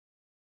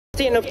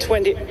of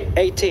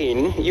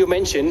 2018, you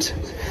mentioned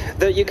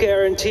that you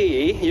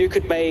guarantee you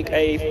could make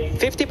a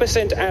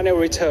 50% annual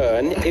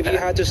return if you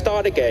had to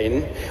start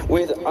again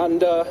with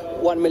under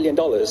 $1 million.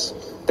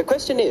 The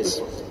question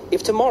is,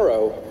 if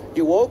tomorrow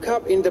you woke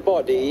up in the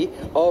body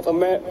of your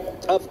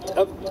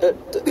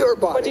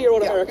body,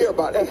 20-year-old American, your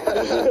body,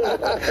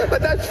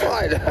 but that's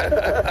fine.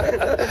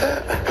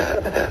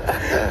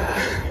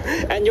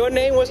 and your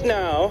name was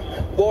now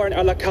Warren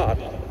a la carte,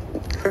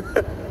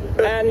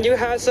 and you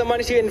had some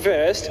money to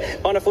invest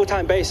on a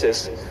full-time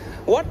basis,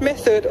 what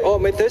method or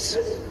methods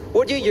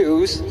would you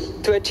use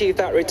to achieve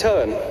that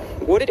return?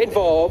 Would it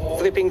involve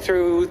flipping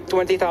through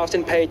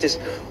 20,000 pages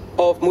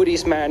of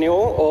Moody's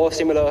manual or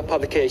similar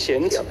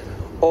publications? Yep.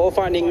 Or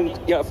finding,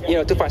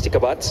 to find sticker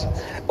butts?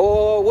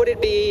 Or would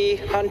it be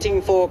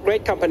hunting for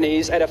great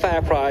companies at a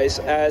fair price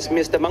as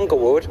Mr. Munger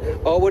would?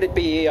 Or would it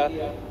be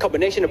a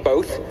combination of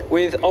both,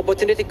 with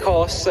opportunity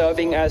cost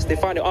serving as the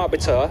final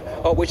arbiter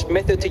of which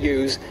method to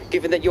use,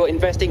 given that your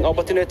investing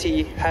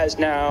opportunity has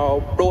now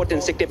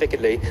broadened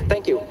significantly?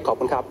 Thank you. Khop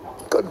khun krap.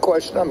 Good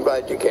question. I'm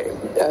glad you came.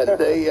 And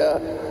the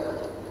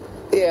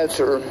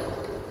answer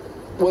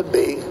would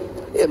be,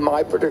 in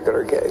my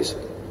particular case,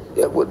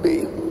 it would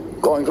be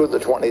going through the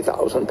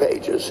 20,000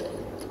 pages.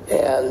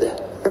 And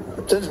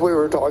since we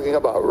were talking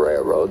about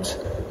railroads,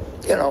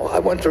 I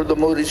went through the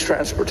Moody's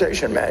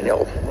Transportation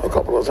Manual a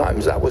couple of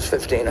times. That was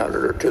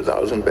 1,500 or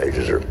 2,000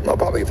 pages, or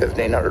probably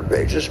 1,500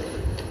 pages.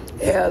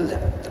 And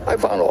I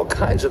found all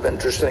kinds of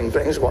interesting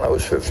things when I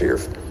was 50 or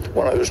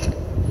when I was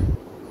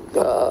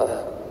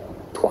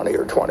 20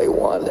 or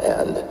 21.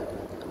 And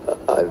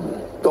I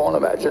don't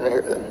imagine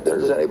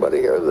there's anybody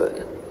here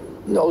that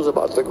knows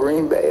about the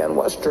Green Bay and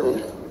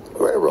Western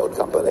Railroad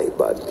Company,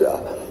 but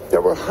there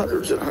were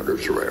hundreds and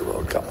hundreds of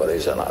railroad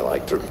companies, and I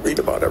like to read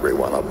about every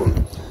one of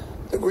them.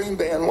 The Green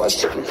Bay and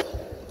Western,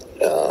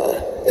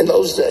 in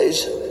those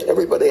days,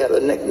 everybody had a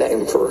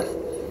nickname for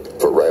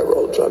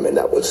railroads. I mean,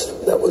 that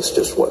was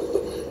just what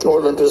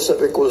Northern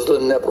Pacific was the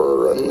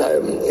Nipper, and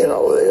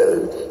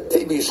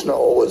T.B.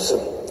 Snow was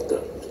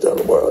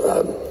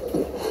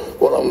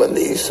one of them in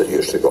the east that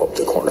used to go up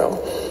to Cornell,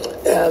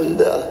 and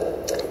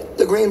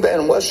the Green Bay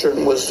and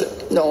Western was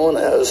known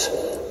as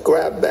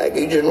grab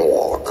baggage and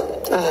walk,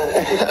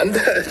 and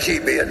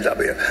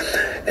GB&W,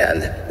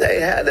 and they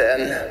had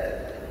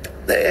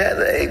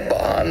a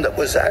bond that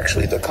was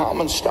actually the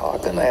common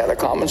stock, and they had a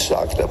common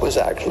stock that was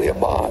actually a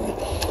bond,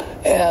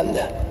 and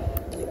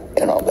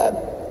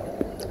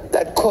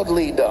that could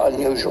lead to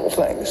unusual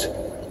things,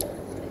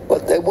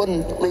 but they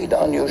wouldn't lead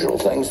to unusual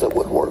things that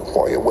would work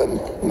for you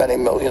with many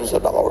millions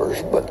of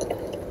dollars. But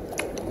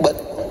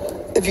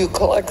if you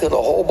collected a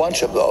whole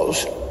bunch of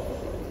those,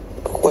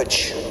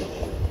 which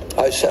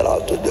I set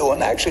out to do,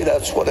 and actually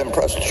that's what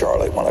impressed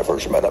Charlie when I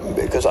first met him,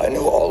 because I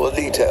knew all the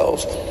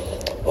details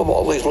of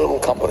all these little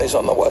companies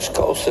on the West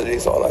Coast that he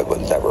thought I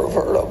would never have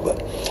heard of,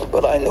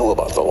 but I knew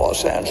about the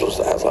Los Angeles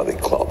Athletic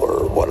Club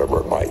or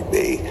whatever it might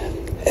be,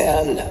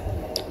 and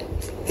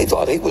he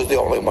thought he was the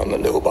only one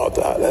that knew about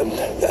that, and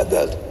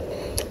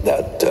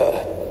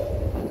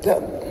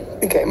that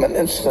became an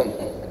instant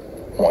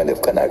point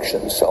of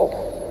connection. So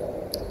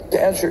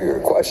to answer your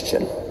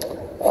question,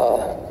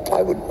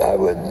 I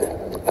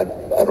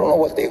don't know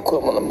what the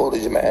equivalent of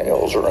Moody's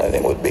manuals or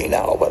anything would be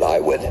now, but I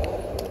would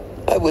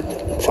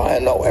try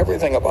and know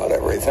everything about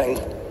everything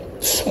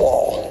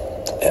small,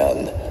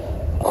 and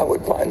I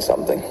would find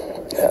something,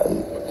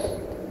 and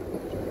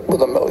with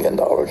 $1 million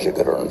you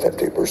could earn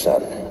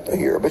 50% a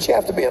year. But you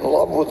have to be in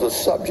love with the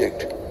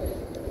subject.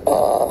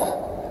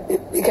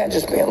 You can't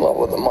just be in love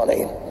with the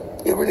money.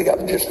 You really got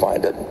to just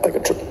find it like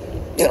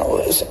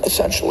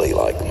essentially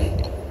like,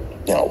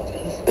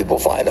 people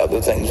find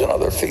other things in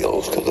other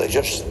fields because they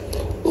just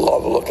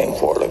love looking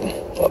for it.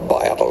 A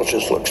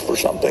biologist looks for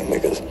something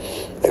because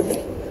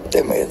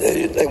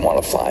they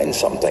want to find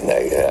something.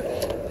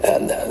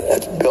 And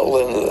that's built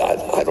into.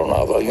 I don't know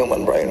how the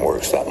human brain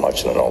works that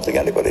much, and I don't think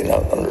anybody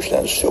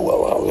understands too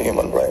well how the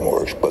human brain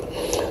works. But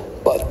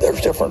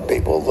there's different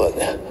people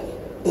that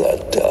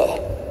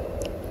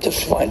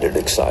just find it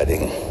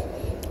exciting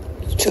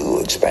to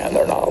expand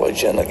their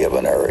knowledge in a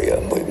given area.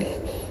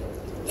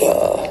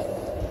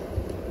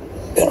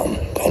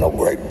 I know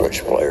great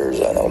bridge players.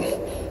 I know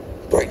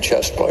great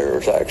chess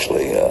players,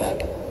 actually.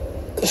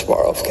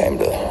 Kasparov came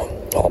to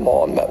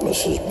Omaha and met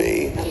Mrs.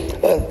 B.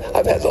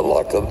 I've had the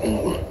luck of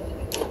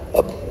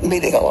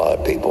meeting a lot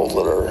of people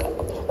that are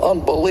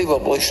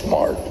unbelievably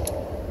smart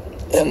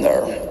in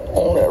their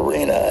own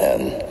arena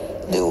and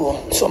do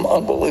some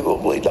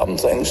unbelievably dumb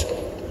things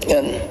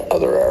in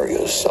other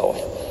areas. So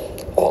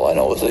all I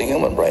know is the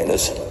human brain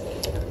is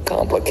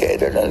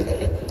complicated,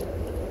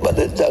 but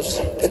it does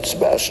its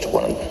best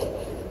when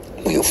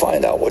you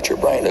find out what your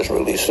brain is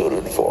really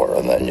suited for,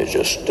 and then you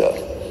just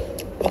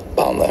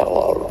pound the hell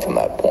out of it from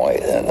that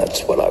point. And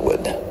that's what I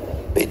would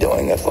be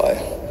doing if I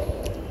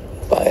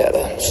had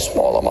a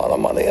small amount of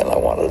money and I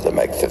wanted to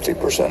make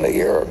 50% a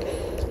year.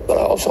 But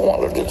I also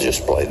wanted to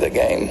just play the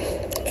game,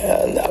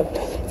 and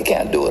you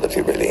can't do it if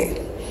you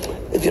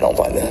don't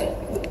find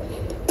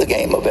the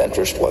game of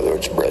interest, whether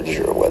it's bridge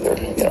or whether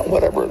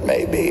whatever it may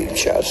be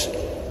chess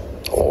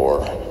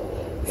or,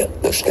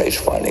 in this case,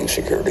 finding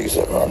securities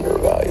that are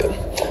undervalued.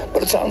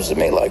 But it sounds to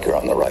me like you're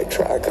on the right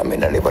track. I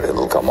mean, anybody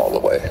who'll come all the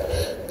way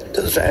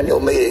to this annual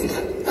meeting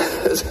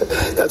has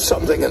got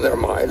something in their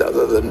mind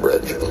other than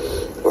bridge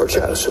or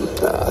chess.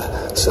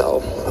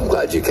 So I'm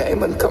glad you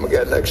came, and come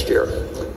again next year.